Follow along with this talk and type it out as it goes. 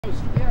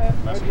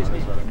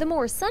The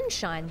more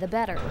sunshine, the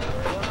better.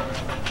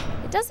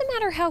 It doesn't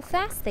matter how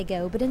fast they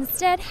go, but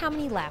instead how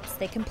many laps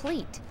they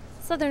complete.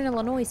 Southern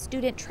Illinois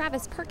student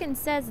Travis Perkins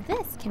says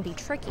this can be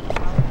tricky.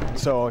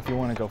 So if you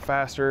want to go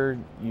faster,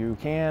 you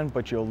can,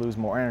 but you'll lose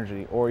more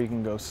energy. Or you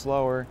can go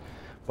slower,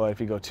 but if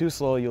you go too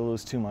slow, you'll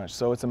lose too much.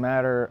 So it's a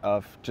matter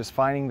of just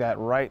finding that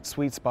right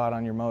sweet spot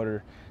on your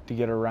motor to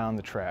get around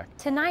the track.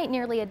 Tonight,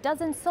 nearly a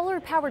dozen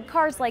solar-powered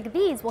cars like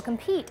these will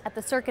compete at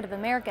the Circuit of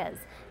Americas.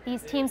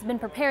 These teams have been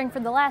preparing for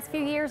the last few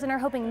years and are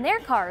hoping their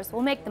cars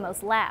will make the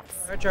most laps.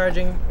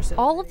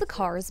 All of the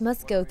cars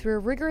must go through a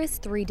rigorous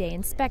 3-day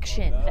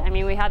inspection. I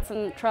mean, we had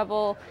some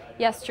trouble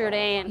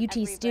yesterday. And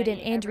UT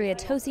student Andrea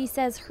Tosi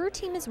says her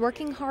team is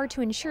working hard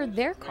to ensure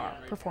their car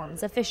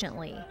performs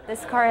efficiently.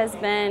 This car has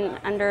been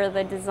under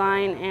the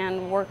design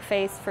and work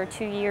phase for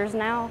 2 years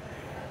now.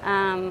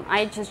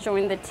 I just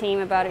joined the team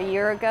about a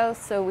year ago,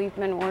 so we've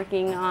been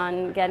working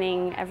on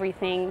getting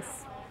everything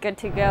good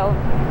to go.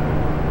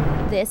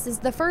 This is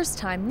the first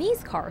time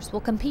these cars will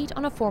compete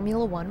on a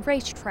Formula One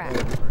racetrack.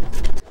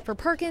 For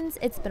Perkins,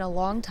 it's been a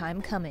long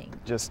time coming.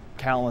 Just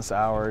countless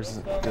hours,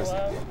 just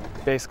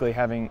basically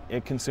having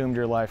it consumed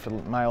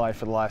my life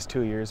for the last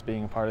 2 years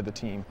being a part of the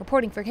team.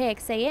 Reporting for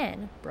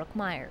KXAN, Brooke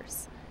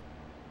Myers.